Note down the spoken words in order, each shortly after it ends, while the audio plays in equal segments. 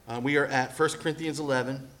We are at 1 Corinthians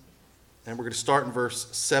 11, and we're going to start in verse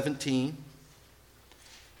 17,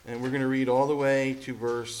 and we're going to read all the way to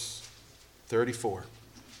verse 34.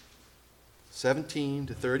 17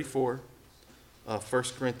 to 34 of 1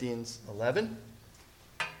 Corinthians 11,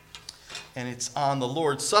 and it's on the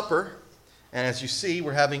Lord's Supper, and as you see,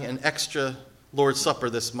 we're having an extra Lord's Supper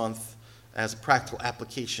this month as a practical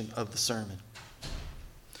application of the sermon.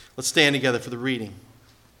 Let's stand together for the reading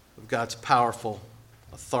of God's powerful,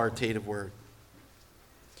 authoritative word.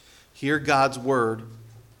 Hear God's word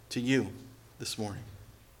to you this morning.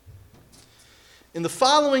 In the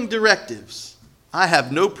following directives, I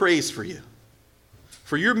have no praise for you,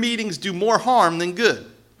 for your meetings do more harm than good.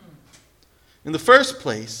 In the first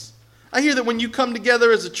place, I hear that when you come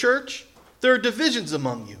together as a church, there are divisions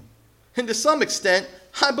among you, and to some extent,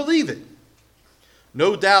 I believe it.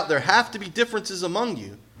 No doubt there have to be differences among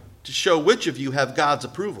you to show which of you have God's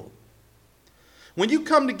approval. When you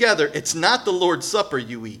come together, it's not the Lord's Supper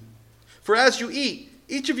you eat. For as you eat,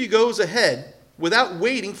 each of you goes ahead without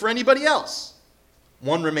waiting for anybody else.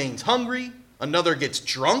 One remains hungry, another gets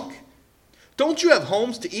drunk. Don't you have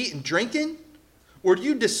homes to eat and drink in? Or do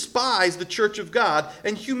you despise the church of God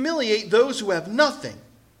and humiliate those who have nothing?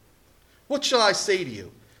 What shall I say to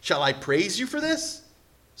you? Shall I praise you for this?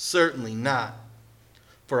 Certainly not.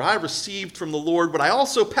 For I received from the Lord what I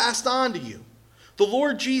also passed on to you. The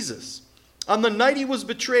Lord Jesus, on the night he was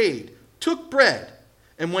betrayed, took bread,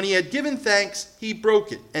 and when he had given thanks, he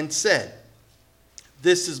broke it and said,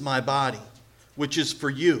 "This is my body, which is for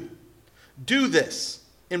you. Do this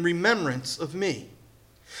in remembrance of me."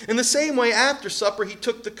 In the same way, after supper, he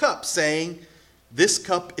took the cup, saying, "This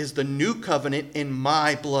cup is the new covenant in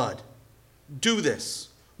my blood. Do this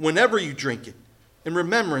whenever you drink it in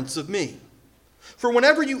remembrance of me. For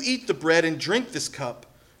whenever you eat the bread and drink this cup,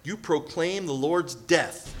 you proclaim the Lord's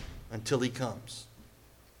death until he comes.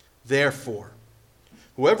 Therefore,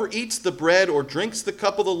 whoever eats the bread or drinks the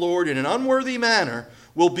cup of the Lord in an unworthy manner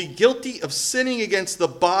will be guilty of sinning against the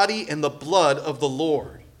body and the blood of the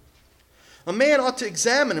Lord. A man ought to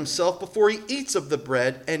examine himself before he eats of the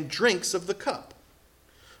bread and drinks of the cup.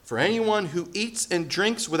 For anyone who eats and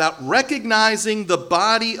drinks without recognizing the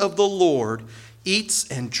body of the Lord eats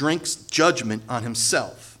and drinks judgment on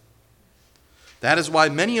himself. That is why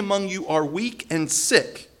many among you are weak and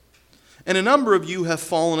sick, and a number of you have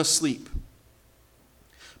fallen asleep.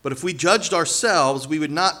 But if we judged ourselves, we would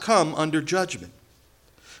not come under judgment.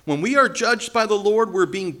 When we are judged by the Lord, we're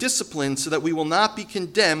being disciplined so that we will not be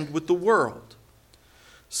condemned with the world.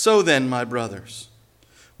 So then, my brothers,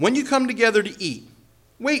 when you come together to eat,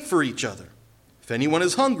 wait for each other. If anyone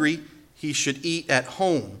is hungry, he should eat at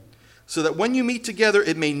home, so that when you meet together,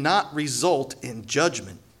 it may not result in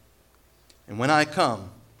judgment. And when I come,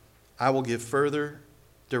 I will give further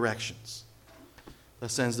directions.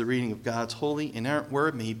 Thus ends the reading of God's holy, inerrant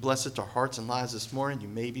word. May he bless it to our hearts and lives this morning. You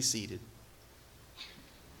may be seated.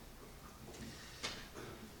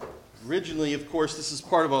 Originally, of course, this is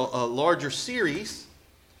part of a larger series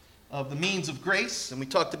of the means of grace, and we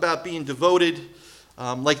talked about being devoted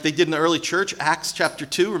like they did in the early church. Acts chapter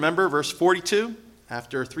 2, remember, verse 42?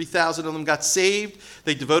 After 3,000 of them got saved,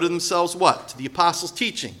 they devoted themselves what? To the apostles'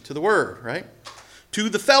 teaching, to the word, right? To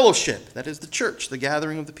the fellowship, that is the church, the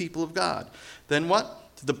gathering of the people of God. Then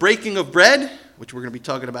what? To the breaking of bread, which we're going to be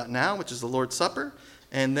talking about now, which is the Lord's Supper.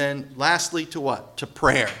 And then lastly, to what? To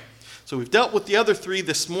prayer. So we've dealt with the other three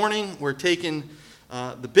this morning. We're taking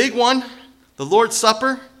the big one, the Lord's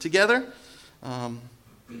Supper, together.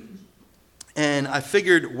 And I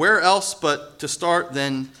figured where else but to start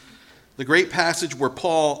than the great passage where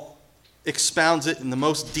Paul expounds it in the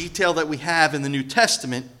most detail that we have in the New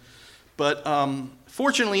Testament. But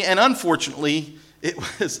fortunately and unfortunately,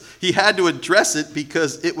 he had to address it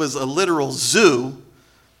because it was a literal zoo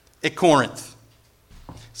at Corinth.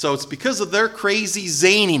 So it's because of their crazy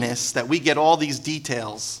zaniness that we get all these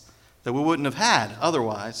details that we wouldn't have had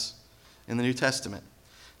otherwise in the New Testament.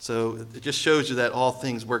 So it just shows you that all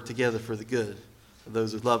things work together for the good of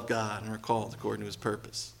those who love God and are called according to his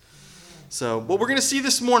purpose. So what we're going to see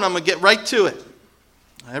this morning, I'm going to get right to it.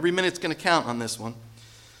 Every minute's going to count on this one.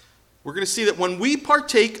 We're going to see that when we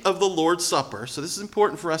partake of the Lord's Supper, so this is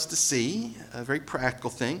important for us to see, a very practical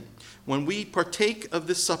thing. When we partake of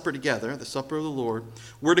this supper together, the supper of the Lord,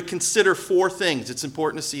 we're to consider four things. It's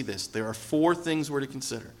important to see this. There are four things we're to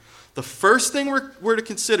consider. The first thing we're to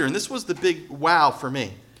consider, and this was the big wow for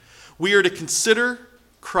me, we are to consider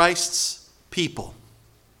Christ's people.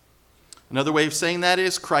 Another way of saying that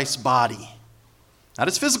is Christ's body. Not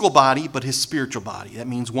his physical body, but his spiritual body. That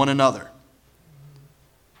means one another.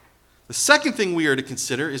 The second thing we are to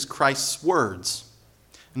consider is Christ's words.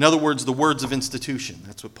 In other words, the words of institution.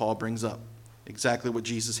 That's what Paul brings up. Exactly what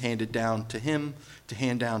Jesus handed down to him to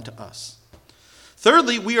hand down to us.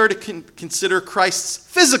 Thirdly, we are to consider Christ's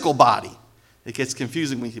physical body. It gets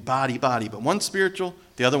confusing when you say body, but one's spiritual,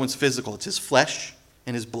 the other one's physical. It's his flesh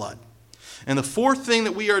and his blood. And the fourth thing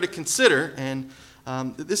that we are to consider, and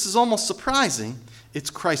this is almost surprising, it's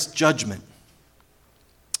Christ's judgment.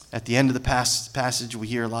 At the end of the passage, we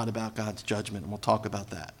hear a lot about God's judgment, and we'll talk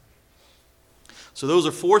about that. So those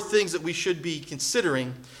are four things that we should be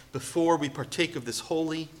considering before we partake of this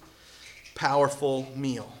holy, powerful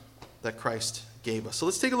meal that Christ gave us. So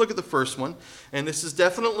let's take a look at the first one. And this is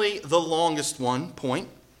definitely the longest point.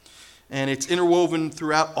 And it's interwoven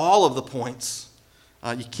throughout all of the points.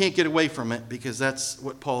 You can't get away from it because that's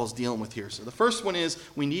what Paul is dealing with here. So the first one is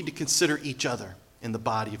we need to consider each other in the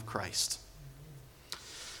body of Christ.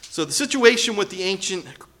 So the situation with the ancient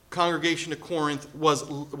congregation of Corinth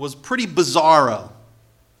was pretty bizarro,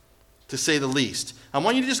 to say the least. I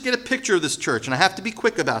want you to just get a picture of this church, and I have to be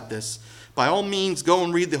quick about this. By all means, go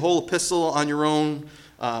and read the whole epistle on your own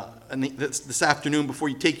this afternoon before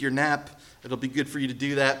you take your nap. It'll be good for you to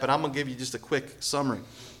do that, but I'm going to give you just a quick summary.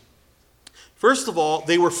 First of all,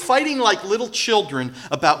 they were fighting like little children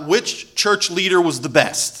about which church leader was the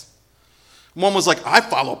best. One was like, I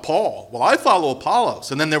follow Paul. Well, I follow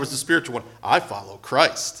Apollos. And then there was the spiritual one, I follow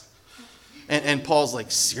Christ. And Paul's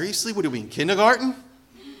like, seriously? What are we, in kindergarten?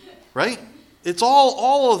 Right? It's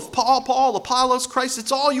all of Paul, Apollos, Christ.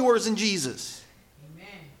 It's all yours in Jesus. Amen.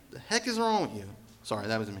 The heck is wrong with you? Sorry,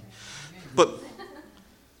 that was me. Amen. But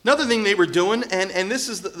another thing they were doing, and this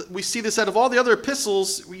is we see this out of all the other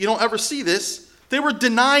epistles. You don't ever see this. They were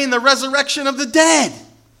denying the resurrection of the dead.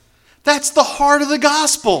 That's the heart of the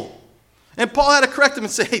gospel. And Paul had to correct them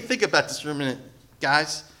and say, hey, think about this for a minute,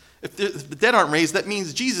 guys. If the dead aren't raised, that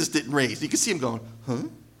means Jesus didn't raise. You can see him going, huh?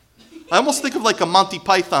 I almost think of like a Monty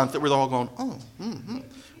Python that we're all going, oh,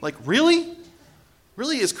 like really?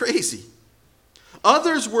 Really is crazy.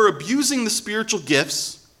 Others were abusing the spiritual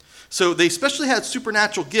gifts. So they especially had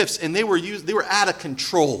supernatural gifts, and they were out of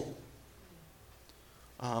control.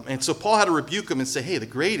 And so Paul had to rebuke them and say, hey, the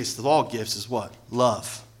greatest of all gifts is what?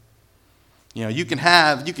 Love. You know, you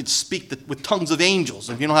can speak with tongues of angels.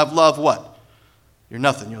 If you don't have love, what? You're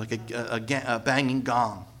nothing. You're like a banging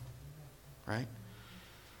gong, right?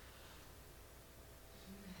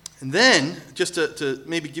 And then, just to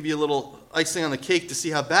maybe give you a little icing on the cake to see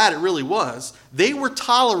how bad it really was, they were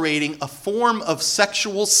tolerating a form of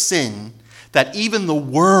sexual sin that even the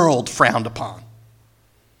world frowned upon.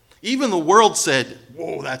 Even the world said,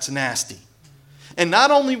 whoa, that's nasty. And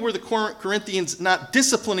not only were the Corinthians not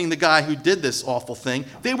disciplining the guy who did this awful thing,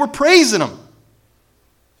 they were praising him.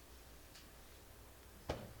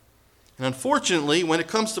 And unfortunately, when it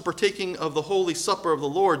comes to partaking of the Holy Supper of the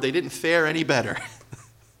Lord, they didn't fare any better.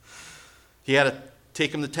 He had to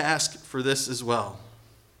take him to task for this as well.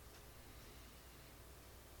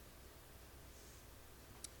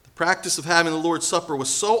 The practice of having the Lord's Supper was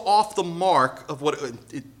so off the mark of what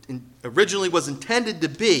it originally was intended to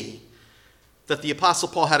be that the Apostle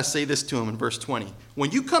Paul had to say this to him in verse 20. When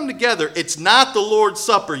you come together, it's not the Lord's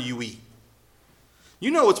Supper you eat. You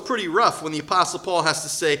know it's pretty rough when the Apostle Paul has to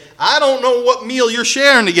say, I don't know what meal you're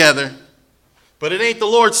sharing together, but it ain't the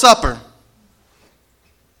Lord's Supper.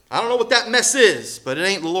 I don't know what that mess is, but it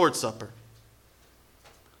ain't the Lord's Supper.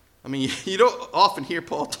 I mean, you don't often hear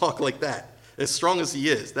Paul talk like that, as strong as he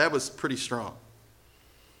is. That was pretty strong.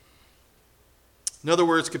 In other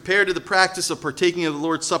words, compared to the practice of partaking of the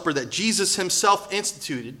Lord's Supper that Jesus himself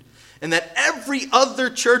instituted and that every other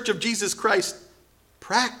church of Jesus Christ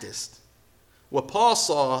practiced, what Paul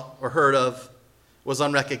saw or heard of was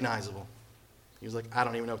unrecognizable. He was like, I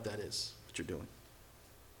don't even know what that is, what you're doing.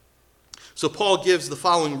 So Paul gives the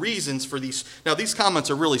following reasons for these. Now, these comments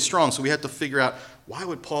are really strong, so we have to figure out, why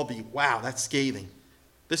would Paul be, wow, that's scathing.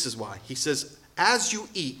 This is why. He says, as you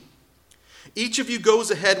eat, each of you goes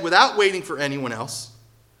ahead without waiting for anyone else.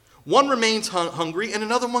 One remains hungry and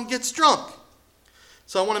another one gets drunk.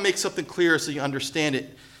 So I want to make something clear so you understand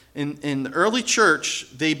it. In the early church,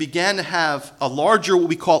 they began to have a larger, what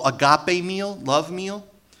we call agape meal, love meal.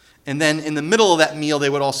 And then in the middle of that meal, they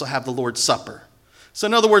would also have the Lord's Supper. So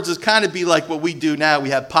in other words, it's kind of be like what we do now. We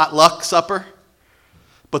have potluck supper.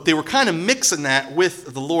 But they were kind of mixing that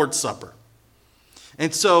with the Lord's Supper.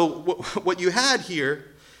 And so what you had here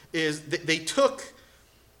is they took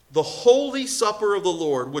the Holy Supper of the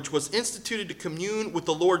Lord, which was instituted to commune with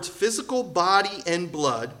the Lord's physical body and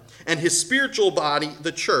blood, and his spiritual body,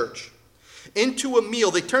 the church, into a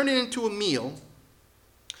meal. They turned it into a meal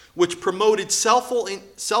which promoted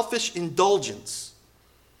selfish indulgence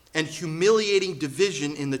and humiliating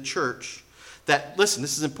division in the church that, listen,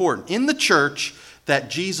 this is important, in the church that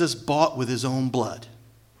Jesus bought with his own blood.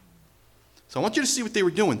 So I want you to see what they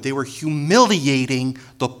were doing. They were humiliating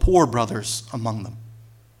the poor brothers among them,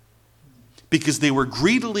 because they were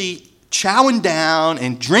greedily chowing down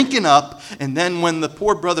and drinking up, and then when the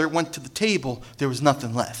poor brother went to the table, there was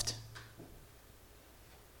nothing left.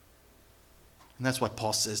 And that's why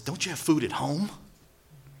Paul says, don't you have food at home?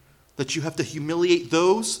 That you have to humiliate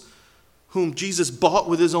those whom Jesus bought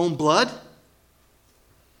with his own blood?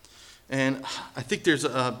 And I think there's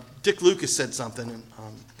Dick Lucas said something, and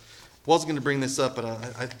wasn't going to bring this up, but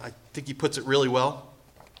I think he puts it really well.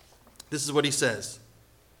 This is what he says.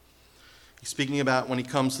 He's speaking about when he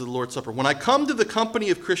comes to the Lord's Supper. When I come to the company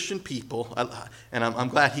of Christian people, and I'm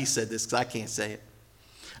glad he said this because I can't say it,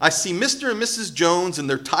 I see Mr. and Mrs. Jones and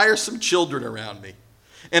their tiresome children around me.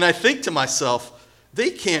 And I think to myself, they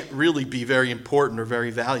can't really be very important or very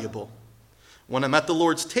valuable. When I'm at the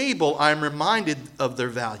Lord's table, I'm reminded of their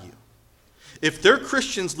value. If they're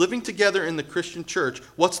Christians living together in the Christian church,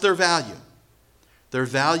 what's their value? Their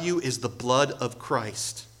value is the blood of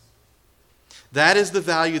Christ. That is the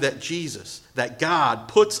value that Jesus, that God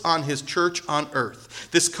puts on his church on earth.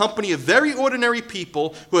 This company of very ordinary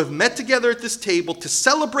people who have met together at this table to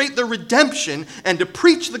celebrate their redemption and to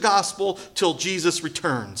preach the gospel till Jesus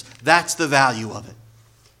returns. That's the value of it.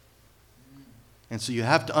 And so you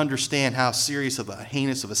have to understand how serious of a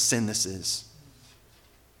heinous of a sin this is.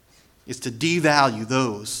 It's to devalue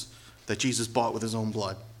those that Jesus bought with his own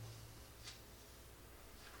blood.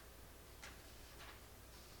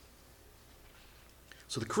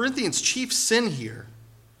 So the Corinthians' chief sin here,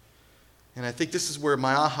 and I think this is where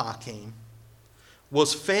my aha came,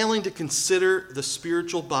 was failing to consider the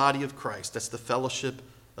spiritual body of Christ. That's the fellowship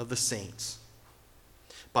of the saints.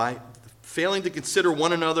 By failing to consider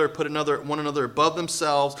one another, put one another above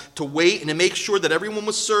themselves, to wait and to make sure that everyone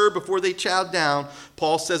was served before they chowed down,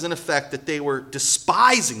 Paul says in effect that they were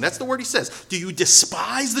despising. That's the word he says. Do you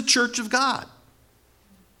despise the church of God?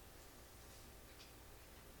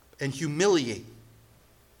 And humiliate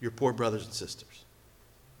your poor brothers and sisters.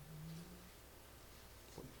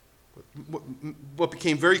 What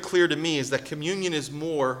became very clear to me is that communion is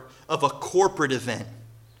more of a corporate event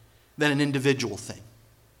than an individual thing.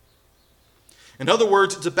 In other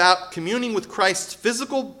words, it's about communing with Christ's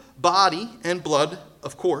physical body and blood,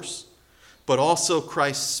 of course, but also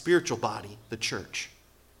Christ's spiritual body, the church.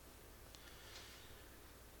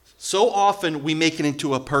 So often we make it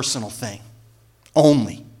into a personal thing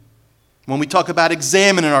only. When we talk about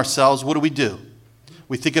examining ourselves, what do?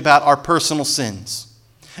 We think about our personal sins.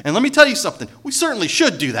 And let me tell you something. We certainly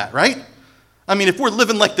should do that, right? I mean, if we're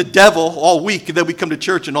living like the devil all week and then we come to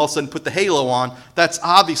church and all of a sudden put the halo on, that's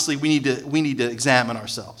obviously we need to examine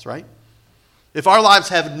ourselves, right? If our lives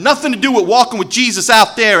have nothing to do with walking with Jesus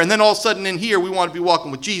out there and then all of a sudden in here we want to be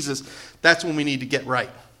walking with Jesus, that's when we need to get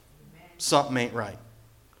right. Something ain't right.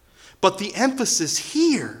 But the emphasis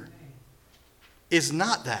here is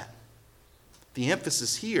not that. The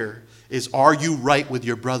emphasis here is, are you right with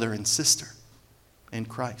your brother and sister in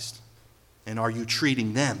Christ? And are you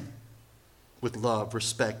treating them with love,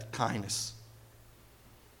 respect, kindness?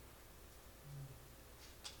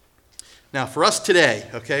 Now, for us today,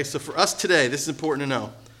 this is important to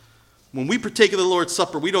know. When we partake of the Lord's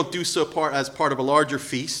Supper, we don't do so as part of a larger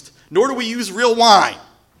feast, nor do we use real wine.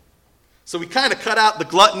 So we kind of cut out the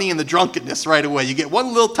gluttony and the drunkenness right away. You get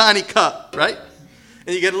one little tiny cup, right?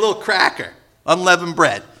 And you get a little cracker. Unleavened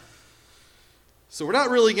bread. So we're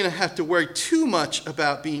not really going to have to worry too much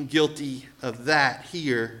about being guilty of that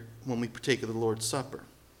here when we partake of the Lord's Supper.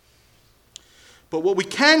 But what we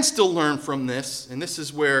can still learn from this, and this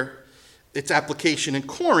is where its application in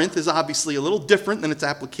Corinth is obviously a little different than its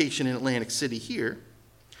application in Atlantic City here.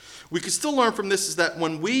 We can still learn from this is that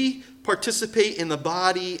when we participate in the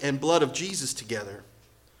body and blood of Jesus together,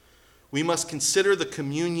 we must consider the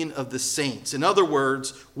communion of the saints. In other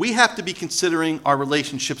words, we have to be considering our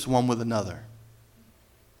relationships one with another.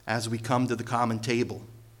 As we come to the common table,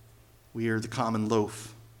 we are the common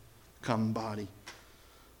loaf, common body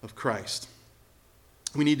of Christ.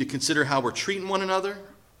 We need to consider how we're treating one another,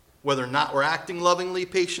 whether or not we're acting lovingly,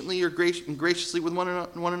 patiently, or graciously with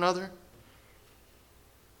one another.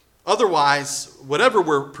 Otherwise, whatever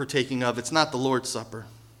we're partaking of, it's not the Lord's Supper.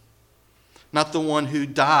 Not the one who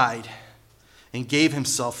died and gave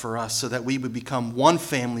himself for us so that we would become one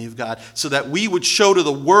family of God, so that we would show to the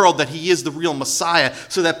world that he is the real Messiah,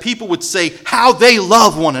 so that people would say how they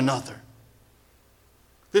love one another.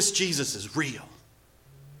 This Jesus is real.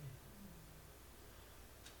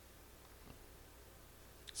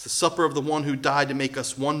 It's the supper of the one who died to make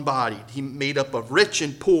us one body. He made up of rich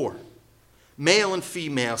and poor, male and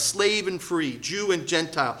female, slave and free, Jew and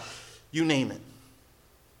Gentile, you name it.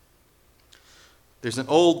 There's an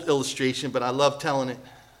old illustration, but I love telling it.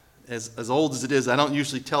 As old as it is, I don't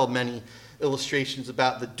usually tell many illustrations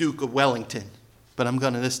about the Duke of Wellington, but I'm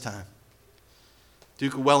going to this time.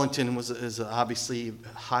 Duke of Wellington is obviously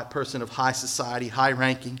a person of high society, high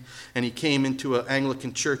ranking, and he came into an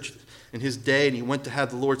Anglican church in his day, and he went to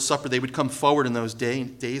have the Lord's Supper. They would come forward in those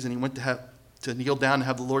days, and he went to kneel down to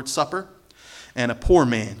have the Lord's Supper, and a poor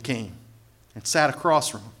man came and sat across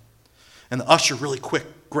from him. And the usher really quick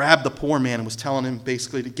grabbed the poor man and was telling him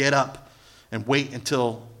basically to get up and wait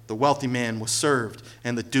until the wealthy man was served.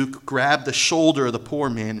 And the Duke grabbed the shoulder of the poor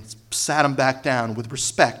man and sat him back down with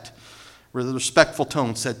respect, with a respectful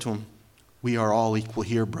tone said to him, "We are all equal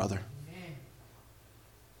here, brother." Amen.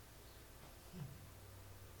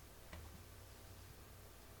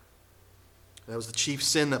 That was the chief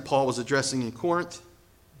sin that Paul was addressing in Corinth.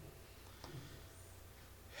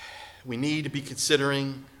 We need to be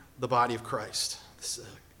considering the body of Christ,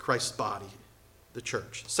 Christ's body, the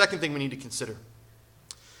church. Second thing we need to consider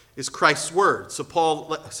is Christ's word. So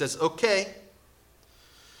Paul says, okay,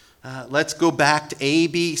 let's go back to A,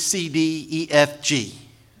 B, C, D, E, F, G.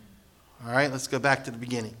 All right, let's go back to the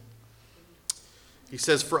beginning. He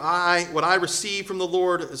says, what I received from the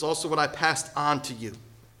Lord is also what I passed on to you.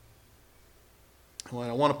 And what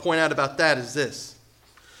I want to point out about that is this.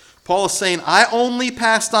 Paul is saying, I only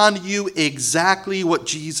passed on to you exactly what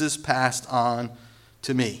Jesus passed on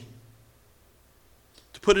to me.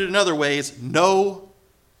 To put it another way, is no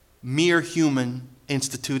mere human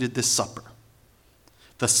instituted this supper.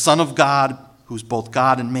 The Son of God, who's both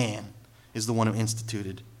God and man, is the one who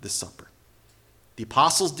instituted this supper. The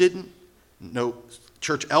apostles didn't. No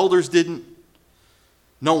church elders didn't.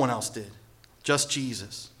 No one else did. Just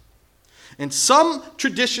Jesus. And some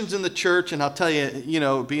traditions in the church, and I'll tell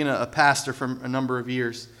you, being a pastor for a number of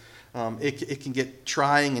years, it can get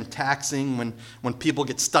trying and taxing when people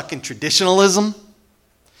get stuck in traditionalism.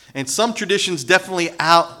 And some traditions definitely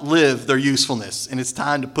outlive their usefulness, and it's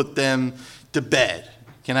time to put them to bed.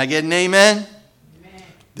 Can I get an amen? Amen.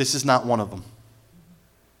 This is not one of them.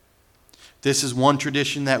 This is one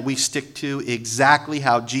tradition that we stick to exactly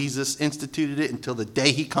how Jesus instituted it until the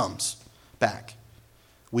day he comes back.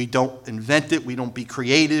 We don't invent it. We don't be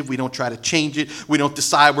creative. We don't try to change it. We don't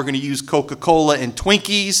decide we're going to use Coca-Cola and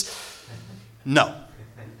Twinkies. No.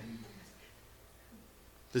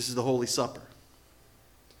 This is the Holy Supper.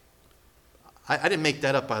 I didn't make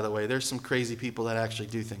that up, by the way. There's some crazy people that actually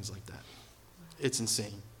do things like that. It's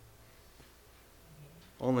insane.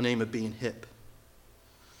 All in the name of being hip.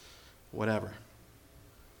 Whatever.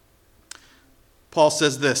 Paul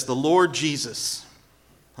says this, the Lord Jesus,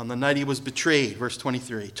 on the night he was betrayed, verse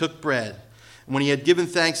 23, took bread. And when he had given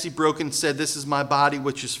thanks, he broke it and said, "This is my body,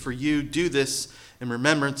 which is for you. Do this in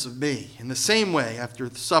remembrance of me." In the same way, after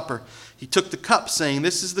the supper, he took the cup, saying,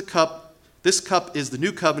 This cup is the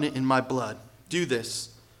new covenant in my blood. Do this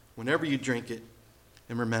whenever you drink it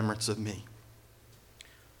in remembrance of me.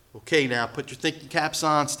 Okay, now put your thinking caps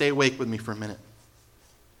on. Stay awake with me for a minute.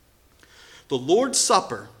 The Lord's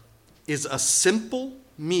Supper is a simple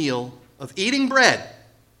meal of eating bread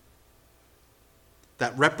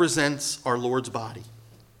that represents our Lord's body,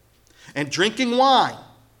 and drinking wine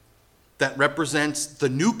that represents the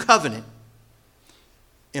new covenant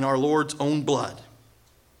in our Lord's own blood.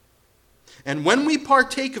 And when we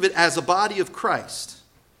partake of it as a body of Christ,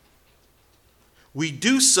 we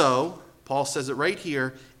do so, Paul says it right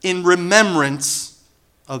here, in remembrance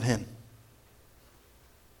of him.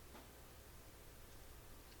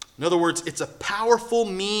 In other words, it's a powerful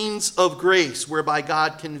means of grace whereby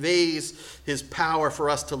God conveys his power for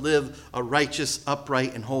us to live a righteous,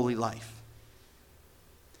 upright, and holy life.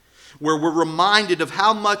 Where we're reminded of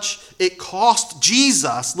how much it cost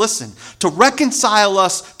Jesus, listen, to reconcile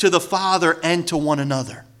us to the Father and to one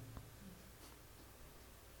another.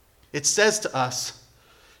 It says to us,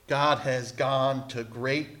 God has gone to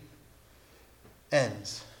great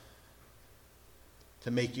ends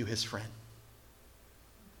to make you his friend.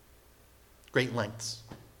 Great lengths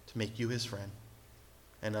to make you his friend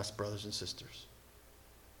and us brothers and sisters.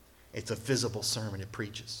 It's a visible sermon. It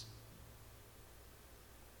preaches.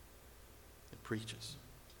 Preaches.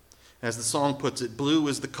 As the song puts it, blue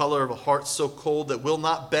is the color of a heart so cold that will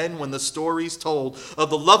not bend when the story's told of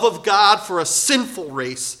the love of God for a sinful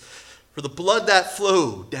race, for the blood that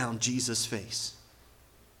flowed down Jesus' face.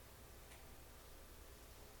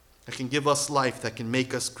 That can give us life, that can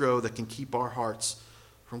make us grow, that can keep our hearts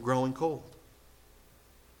from growing cold.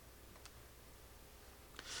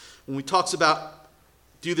 When we talks about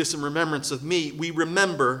do this in remembrance of me, we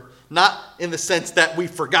remember not in the sense that we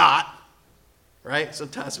forgot. right?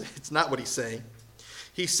 Sometimes it's not what he's saying.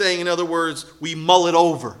 He's saying, in other words, we mull it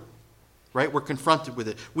over, right? We're confronted with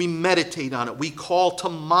it. We meditate on it. We call to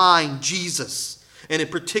mind Jesus, and in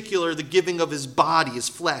particular, the giving of his body, his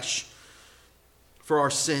flesh, for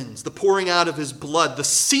our sins, the pouring out of his blood, the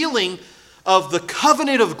sealing of the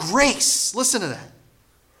covenant of grace. Listen to that.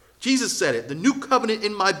 Jesus said it, the new covenant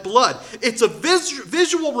in my blood. It's a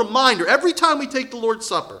visual reminder. Every time we take the Lord's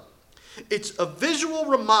Supper, it's a visual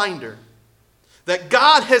reminder that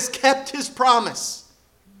God has kept his promise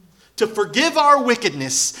to forgive our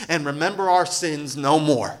wickedness and remember our sins no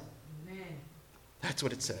more. Amen. That's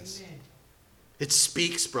what it says. Amen. It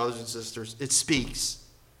speaks, brothers and sisters. It speaks.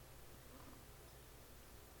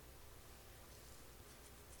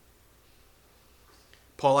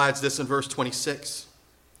 Paul adds this in verse 26.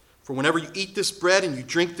 For whenever you eat this bread and you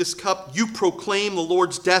drink this cup, you proclaim the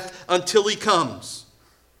Lord's death until he comes.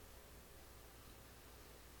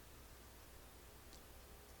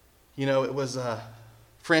 You know, it was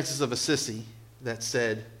Francis of Assisi that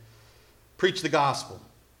said, preach the gospel,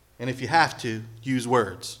 and if you have to, use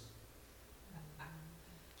words.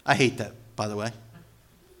 I hate that, by the way.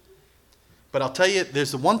 But I'll tell you,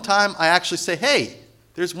 there's the one time I actually say, hey,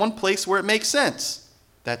 there's one place where it makes sense.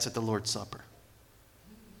 That's at the Lord's Supper.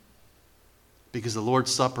 Because the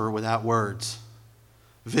Lord's Supper without words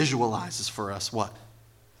visualizes for us what?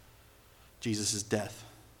 Jesus' death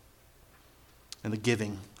and the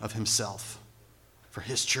giving of himself for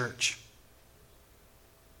his church.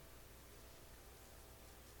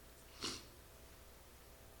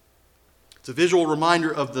 It's a visual reminder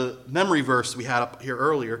of the memory verse we had up here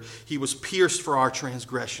earlier. He was pierced for our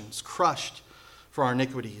transgressions, crushed for our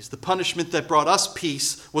iniquities. The punishment that brought us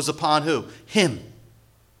peace was upon who? Him.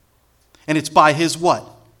 And it's by his what?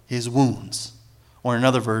 His wounds. Or in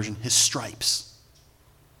another version, his stripes.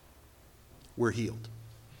 We're healed.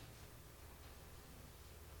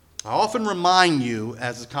 I often remind you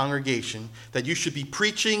as a congregation that you should be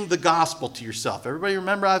preaching the gospel to yourself. Everybody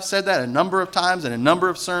remember I've said that a number of times in a number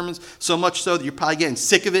of sermons, so much so that you're probably getting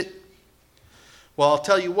sick of it. Well, I'll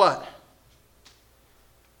tell you what.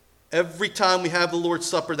 Every time we have the Lord's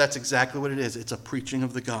Supper, that's exactly what it is. It's a preaching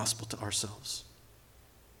of the gospel to ourselves.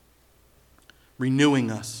 Renewing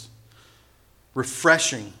us,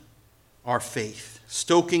 refreshing our faith,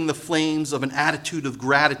 stoking the flames of an attitude of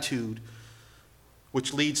gratitude,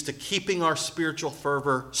 which leads to keeping our spiritual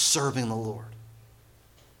fervor serving the Lord.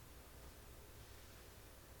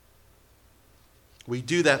 We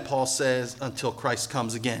do that, Paul says, until Christ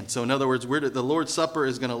comes again. So in other words, the Lord's Supper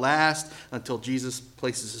is going to last until Jesus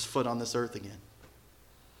places his foot on this earth again.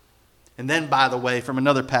 And then, by the way, from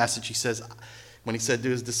another passage, he says, when he said to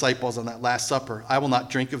his disciples on that Last Supper, I will not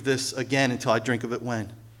drink of this again until I drink of it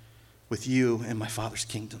when? With you in my Father's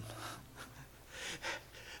kingdom.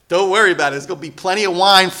 Don't worry about it. There's going to be plenty of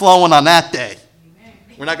wine flowing on that day. Amen.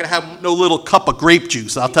 We're not going to have no little cup of grape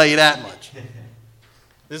juice, I'll tell you that much.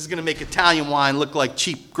 This is going to make Italian wine look like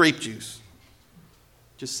cheap grape juice.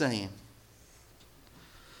 Just saying.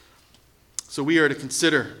 So we are to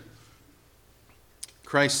consider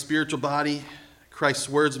Christ's spiritual body, Christ's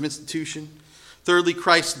words of institution. Thirdly,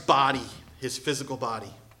 Christ's body, his physical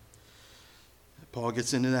body. Paul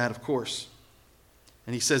gets into that, of course.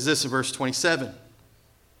 And he says this in verse 27.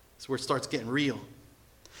 That's where it starts getting real.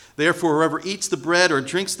 Therefore, whoever eats the bread or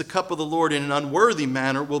drinks the cup of the Lord in an unworthy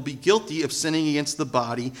manner will be guilty of sinning against the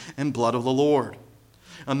body and blood of the Lord.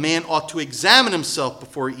 A man ought to examine himself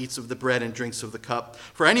before he eats of the bread and drinks of the cup.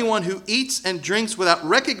 For anyone who eats and drinks without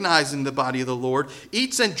recognizing the body of the Lord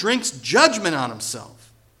eats and drinks judgment on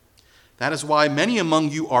himself. That is why many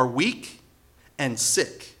among you are weak and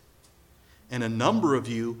sick, and a number of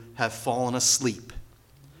you have fallen asleep.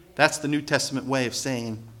 That's the New Testament way of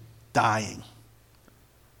saying dying.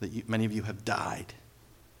 Many of you have died.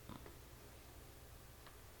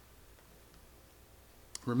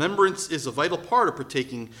 Remembrance is a vital part of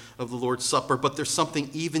partaking of the Lord's Supper, but there's something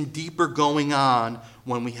even deeper going on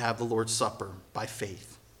when we have the Lord's Supper by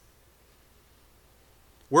faith.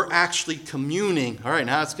 We're actually communing. All right,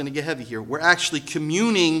 now it's going to get heavy here. We're actually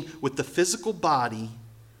communing with the physical body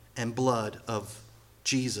and blood of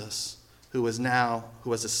Jesus, who has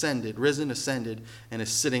ascended, ascended, and is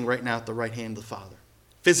sitting right now at the right hand of the Father.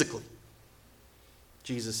 Physically,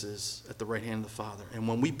 Jesus is at the right hand of the Father. And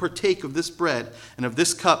when we partake of this bread and of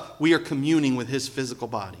this cup, we are communing with his physical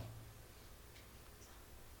body.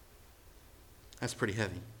 That's pretty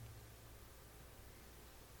heavy.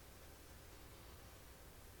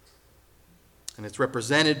 And it's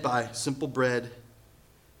represented by simple bread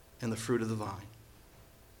and the fruit of the vine.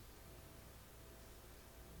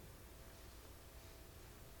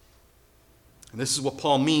 And this is what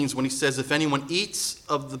Paul means when he says, if anyone eats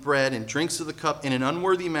of the bread and drinks of the cup in an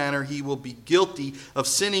unworthy manner, he will be guilty of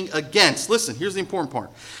sinning against. Listen, here's the important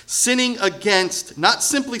part. Sinning against, not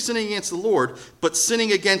simply sinning against the Lord, but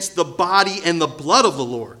sinning against the body and the blood of the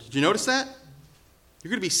Lord. Did you notice that?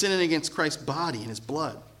 You're going to be sinning against Christ's body and his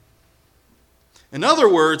blood. In other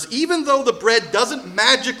words, even though the bread doesn't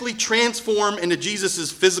magically transform into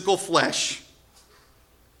Jesus' physical flesh,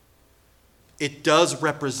 it does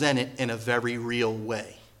represent it in a very real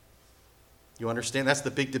way. You understand? That's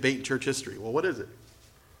the big debate in church history. Well, what is it?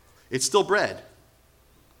 It's still bread,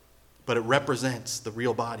 but it represents the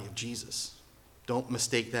real body of Jesus. Don't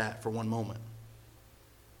mistake that for one moment.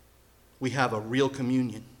 We have a real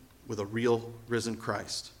communion with a real risen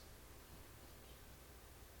Christ.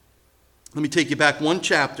 Let me take you back one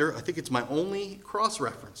chapter. I think it's my only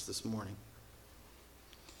cross-reference this morning.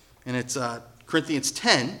 And it's Corinthians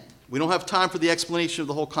 10. We don't have time for the explanation of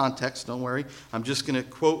the whole context, don't worry. I'm just going to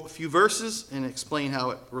quote a few verses and explain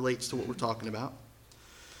how it relates to what we're talking about.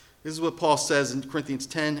 This is what Paul says in Corinthians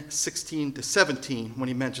 10, 16 to 17 when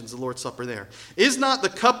he mentions the Lord's Supper there. Is not the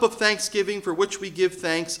cup of thanksgiving for which we give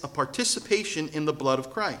thanks a participation in the blood of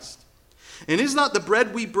Christ? And is not the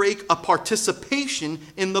bread we break a participation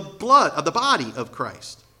in the blood of the body of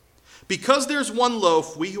Christ? Because there's one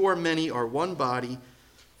loaf, we who are many are one body,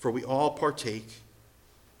 for we all partake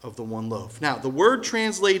of the one loaf. Now, the word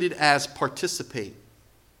translated as participate,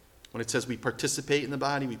 when it says we participate in the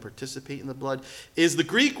body, we participate in the blood, is the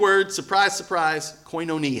Greek word, surprise, surprise,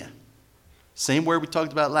 koinonia. Same word we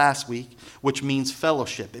talked about last week, which means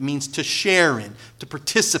fellowship. It means to share in, to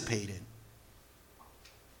participate in.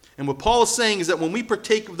 And what Paul is saying is that when we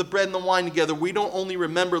partake of the bread and the wine together, we don't only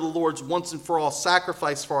remember the Lord's once and for all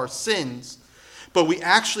sacrifice for our sins, but we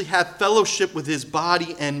actually have fellowship with his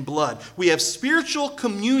body and blood. We have spiritual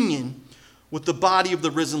communion with the body of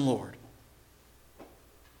the risen Lord.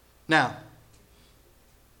 Now,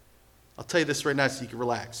 I'll tell you this right now so you can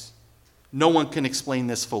relax. No one can explain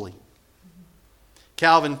this fully.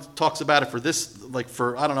 Calvin talks about it for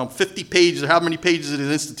 50 pages or how many pages it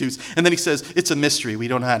institutes. And then he says, it's a mystery. We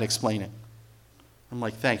don't know how to explain it. I'm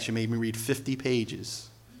like, thanks, you made me read 50 pages.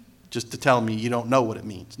 Just to tell me you don't know what it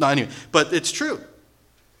means. No, anyway, but it's true.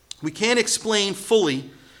 We can't explain fully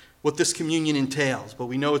what this communion entails, but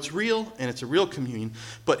we know it's real, and it's a real communion.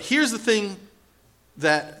 But here's the thing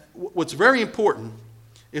that what's very important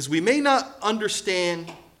is we may not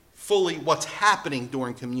understand fully what's happening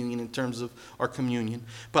during communion in terms of our communion,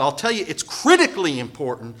 but I'll tell you it's critically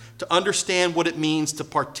important to understand what it means to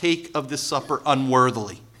partake of this supper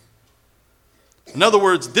unworthily. In other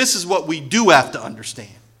words, this is what we do have to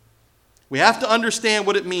understand. We have to understand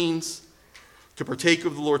what it means to partake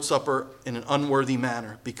of the Lord's Supper in an unworthy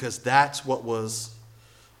manner, because that's what was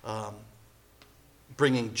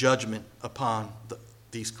bringing judgment upon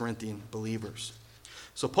these Corinthian believers.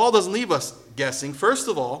 So Paul doesn't leave us guessing. First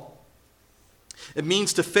of all, it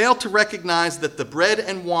means to fail to recognize that the bread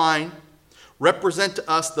and wine represent to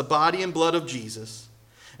us the body and blood of Jesus.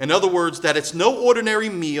 In other words, that it's no ordinary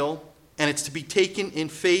meal, and it's to be taken in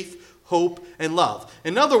faith, hope, and love.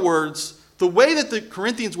 In other words, the way that the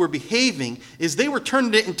Corinthians were behaving is they were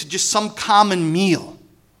turning it into just some common meal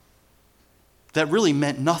that really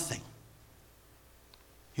meant nothing.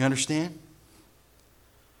 You understand?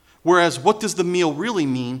 Whereas what does the meal really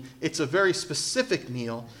mean? It's a very specific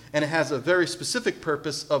meal, and it has a very specific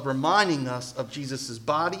purpose of reminding us of Jesus'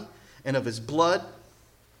 body and of his blood.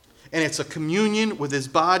 And it's a communion with his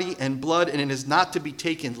body and blood, and it is not to be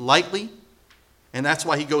taken lightly. And that's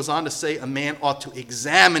why he goes on to say a man ought to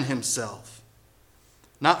examine himself,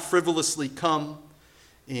 not frivolously come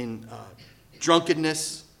in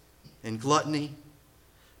drunkenness and gluttony,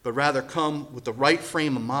 but rather come with the right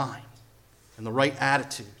frame of mind and the right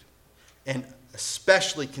attitude, and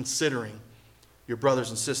especially considering your brothers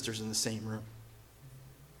and sisters in the same room.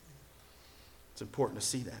 It's important to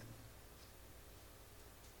see that.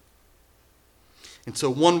 And so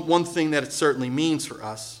one thing that it certainly means for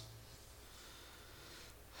us,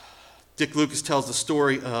 Dick Lucas tells the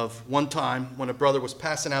story of one time when a brother was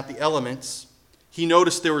passing out the elements. He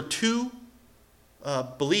noticed there were two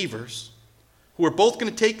believers who were both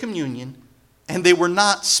going to take communion, and they were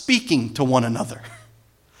not speaking to one another.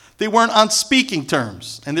 They weren't on speaking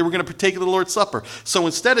terms, and they were going to partake of the Lord's Supper. So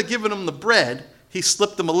instead of giving them the bread, he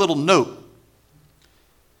slipped them a little note.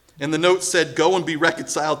 And the note said, "Go and be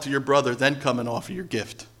reconciled to your brother, then come and offer your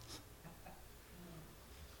gift."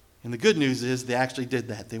 And the good news is they actually did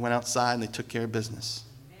that. They went outside and they took care of business.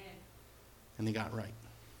 Amen. And they got right.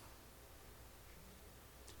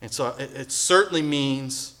 And so it certainly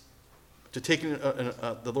means To take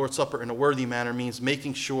the Lord's Supper in a worthy manner means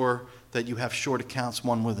making sure that you have short accounts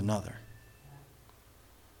one with another,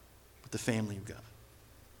 with the family of God.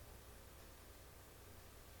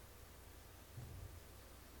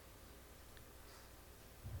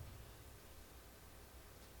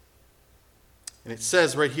 And it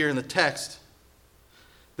says right here in the text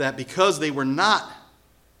that because they were not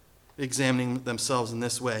examining themselves in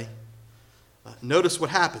this way, notice what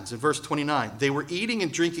happens in verse 29. They were eating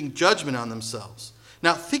and drinking judgment on themselves.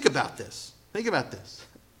 Now think about this. Think about this.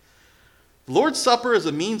 The Lord's Supper is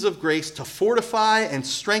a means of grace to fortify and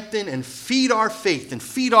strengthen and feed our faith and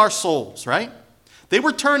feed our souls, right? They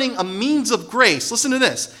were turning a means of grace, listen to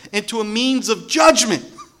this, into a means of judgment.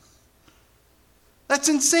 That's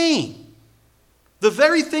insane. The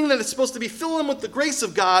very thing that is supposed to be filling them with the grace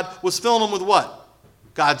of God was filling them with what?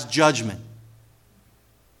 God's judgment.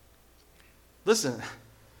 Listen,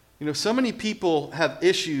 so many people have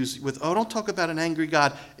issues with, don't talk about an angry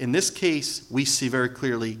God. In this case, we see very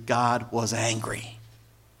clearly God was angry.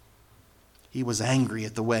 He was angry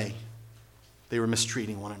at the way they were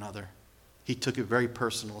mistreating one another. He took it very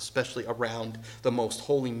personal, especially around the most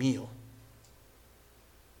holy meal.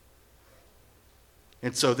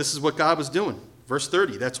 And so this is what God was doing. Verse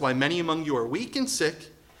 30, that's why many among you are weak and sick,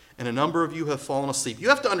 and a number of you have fallen asleep. You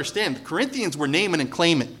have to understand, the Corinthians were name and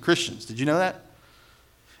claim it Christians. Did you know that?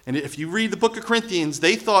 And if you read the book of Corinthians,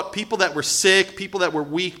 they thought people that were sick, people that were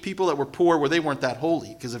weak, people that were poor, they weren't that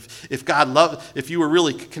holy. Because if you were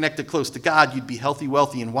really connected close to God, you'd be healthy,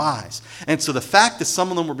 wealthy, and wise. And so the fact that some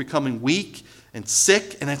of them were becoming weak and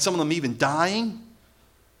sick, and then some of them even dying,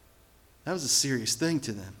 that was a serious thing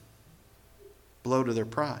to them. Blow to their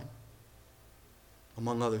pride,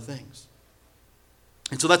 among other things.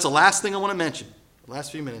 And so that's the last thing I want to mention, the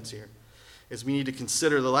last few minutes here, is we need to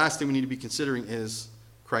consider, the last thing we need to be considering is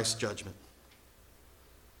Christ's judgment.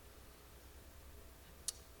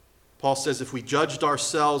 Paul says if we judged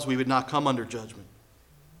ourselves, we would not come under judgment.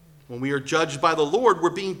 When we are judged by the Lord, we're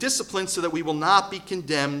being disciplined so that we will not be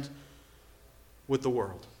condemned with the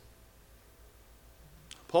world.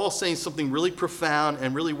 Paul's saying something really profound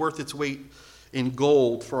and really worth its weight in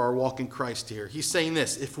gold for our walk in Christ here. He's saying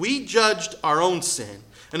this: if we judged our own sin,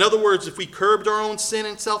 in other words, if we curbed our own sin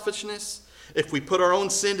and selfishness, if we put our own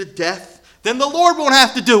sin to death, then the Lord won't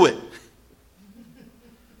have to do it.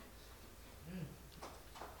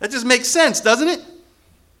 That just makes sense, doesn't it?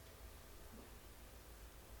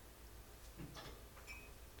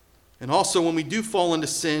 And also, when we do fall into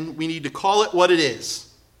sin, we need to call it what it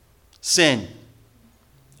is: sin,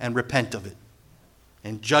 and repent of it.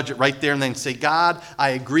 And judge it right there and then say, God, I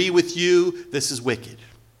agree with you. This is wicked.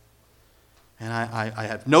 And I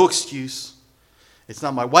have no excuse. It's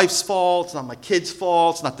not my wife's fault. It's not my kid's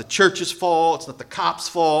fault. It's not the church's fault. It's not the cops'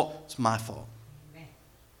 fault. It's my fault. Amen.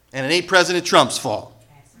 And it ain't President Trump's fault.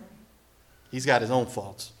 He's got his own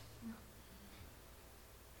faults.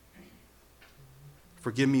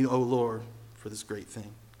 Forgive me, O Lord, for this great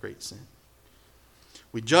thing, great sin.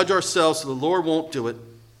 We judge ourselves so the Lord won't do it.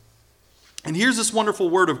 And here's this wonderful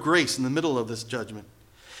word of grace in the middle of this judgment.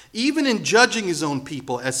 Even in judging his own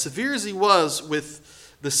people, as severe as he was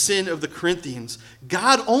with the sin of the Corinthians,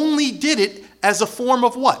 God only did it as a form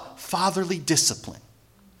of what? Fatherly discipline.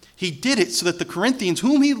 He did it so that the Corinthians,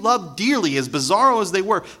 whom he loved dearly, as bizarro as they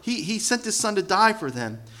were, he sent his son to die for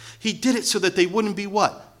them. He did it so that they wouldn't be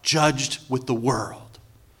what? Judged with the world.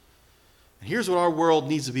 And here's what our world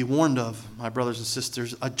needs to be warned of, my brothers and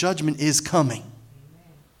sisters. A judgment is coming.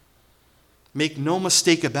 Make no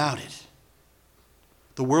mistake about it.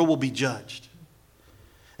 The world will be judged.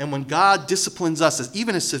 And when God disciplines us,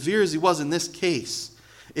 even as severe as he was in this case,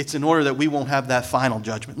 it's in order that we won't have that final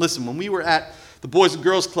judgment. Listen, when we were at the Boys and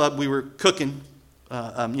Girls Club, we were cooking.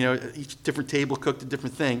 Each different table cooked a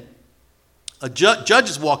different thing.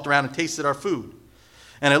 Judges walked around and tasted our food.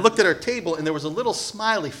 And I looked at our table, and there was a little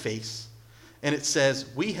smiley face, and it says,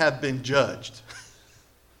 "We have been judged."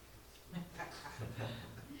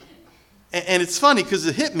 And it's funny because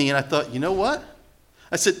it hit me, and I thought, you know what?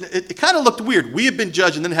 I said, it kind of looked weird. We have been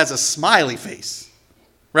judged, and then it has a smiley face.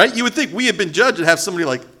 Right? You would think we have been judged and have somebody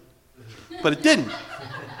like, but it didn't.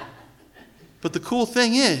 But the cool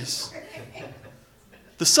thing is,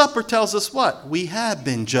 the supper tells us what? We have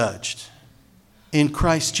been judged in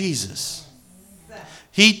Christ Jesus.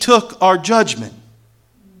 He took our judgment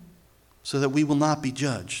so that we will not be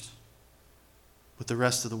judged with the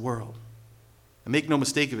rest of the world. And make no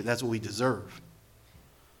mistake of it, that's what we deserve.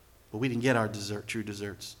 But we didn't get our true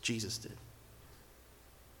desserts. Jesus did.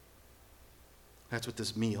 That's what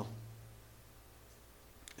this meal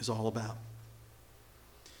is all about.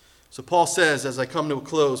 So Paul says, as I come to a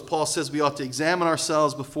close, Paul says we ought to examine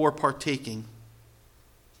ourselves before partaking.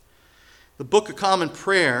 The Book of Common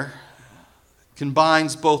Prayer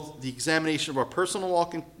combines both the examination of our personal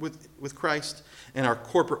walk with Christ and our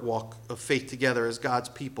corporate walk of faith together as God's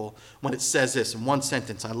people when it says this in one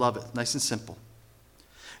sentence. I love it. Nice and simple.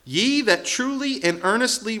 Ye that truly and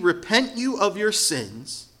earnestly repent you of your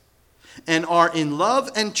sins and are in love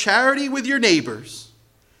and charity with your neighbors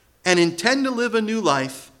and intend to live a new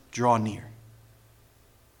life, draw near.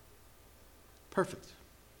 Perfect.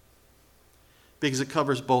 Because it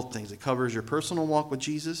covers both things. It covers your personal walk with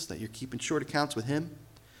Jesus, that you're keeping short accounts with him,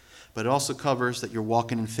 but it also covers that you're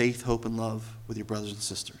walking in faith, hope, and love with your brothers and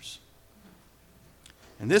sisters.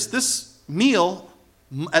 And this meal,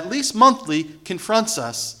 at least monthly, confronts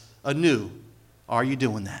us anew. Are you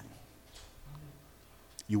doing that?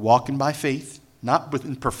 You walking by faith, not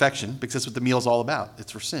in perfection, because that's what the meal is all about.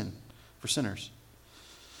 It's for sinners.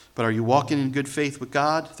 But are you walking in good faith with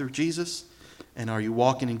God through Jesus? And are you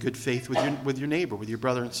walking in good faith with your neighbor, with your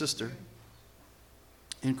brother and sister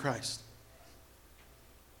in Christ?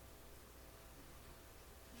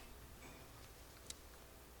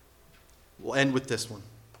 We'll end with this one.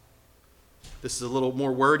 This is a little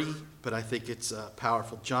more wordy, but I think it's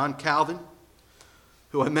powerful. John Calvin,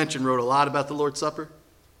 who I mentioned wrote a lot about the Lord's Supper.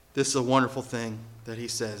 This is a wonderful thing that he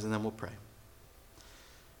says, and then we'll pray.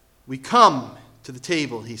 We come to the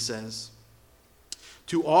table, he says,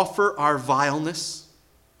 to offer our vileness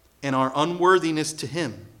and our unworthiness to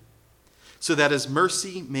him, so that his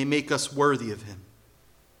mercy may make us worthy of him.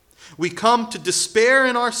 We come to despair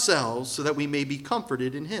in ourselves so that we may be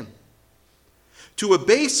comforted in him. To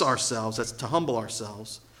abase ourselves, that's to humble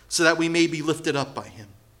ourselves, so that we may be lifted up by him.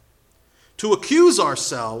 To accuse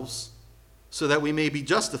ourselves so that we may be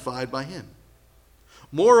justified by him.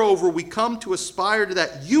 Moreover, we come to aspire to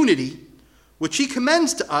that unity which he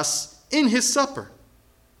commends to us in his supper.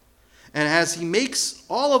 And as he makes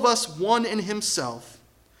all of us one in himself,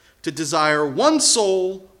 to desire one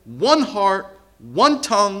soul, one heart, one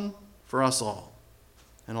tongue for us all.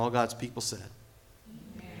 And all God's people said,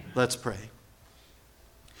 amen. Let's pray.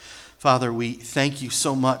 Father, we thank you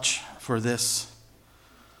so much for this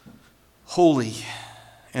holy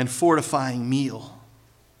and fortifying meal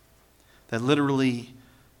that literally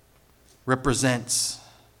represents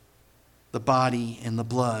the body and the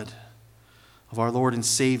blood of our Lord and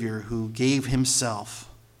Savior, who gave himself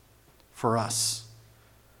for us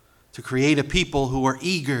to create a people who are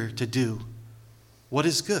eager to do what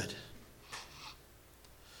is good.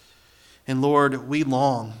 And Lord, we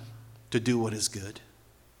long to do what is good.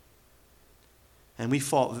 And we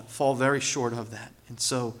fall very short of that. And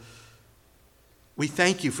so we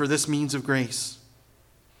thank you for this means of grace,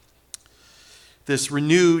 this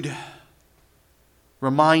renewed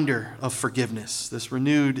reminder of forgiveness, this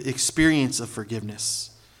renewed experience of forgiveness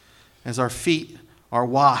as our feet are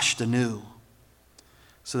washed anew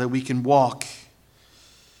so that we can walk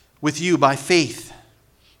with you by faith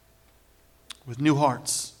with new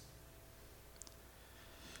hearts.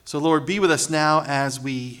 So Lord, be with us now as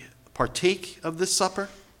we partake of this supper.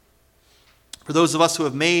 For those of us who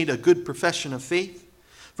have made a good profession of faith,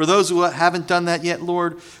 for those who haven't done that yet,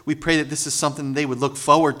 Lord, we pray that this is something they would look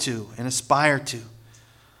forward to and aspire to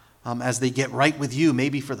as they get right with you,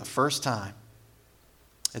 maybe for the first time,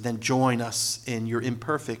 and then join us in your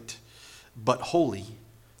imperfect but holy,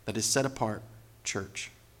 that is set apart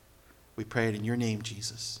church. We pray it in your name,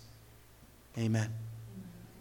 Jesus. Amen.